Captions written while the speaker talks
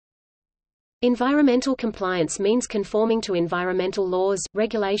Environmental compliance means conforming to environmental laws,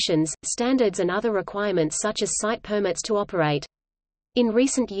 regulations, standards and other requirements such as site permits to operate. In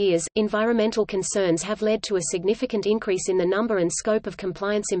recent years, environmental concerns have led to a significant increase in the number and scope of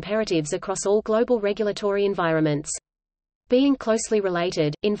compliance imperatives across all global regulatory environments. Being closely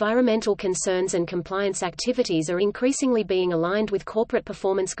related, environmental concerns and compliance activities are increasingly being aligned with corporate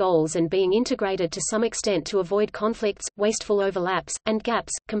performance goals and being integrated to some extent to avoid conflicts, wasteful overlaps, and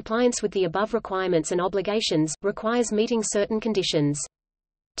gaps. Compliance with the above requirements and obligations requires meeting certain conditions.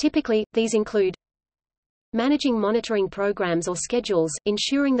 Typically, these include managing monitoring programs or schedules,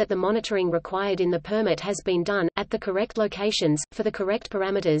 ensuring that the monitoring required in the permit has been done, at the correct locations, for the correct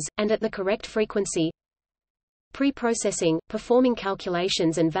parameters, and at the correct frequency. Pre-processing, performing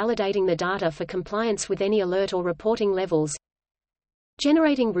calculations and validating the data for compliance with any alert or reporting levels.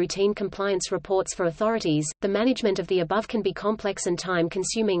 Generating routine compliance reports for authorities. The management of the above can be complex and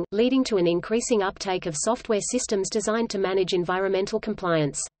time-consuming, leading to an increasing uptake of software systems designed to manage environmental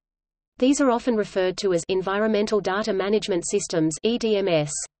compliance. These are often referred to as Environmental Data Management Systems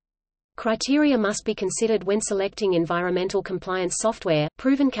 (EDMS). Criteria must be considered when selecting environmental compliance software: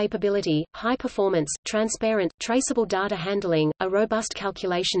 proven capability, high performance, transparent, traceable data handling, a robust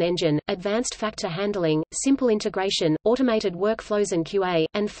calculation engine, advanced factor handling, simple integration, automated workflows and QA,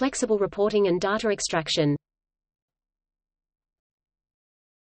 and flexible reporting and data extraction.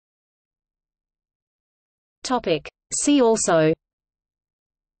 See also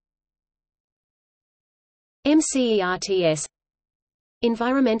MCERTS,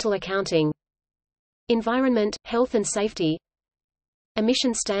 Environmental accounting, Environment, health and safety,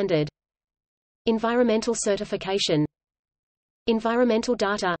 Emission standard, Environmental certification, Environmental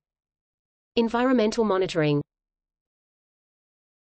data, Environmental monitoring.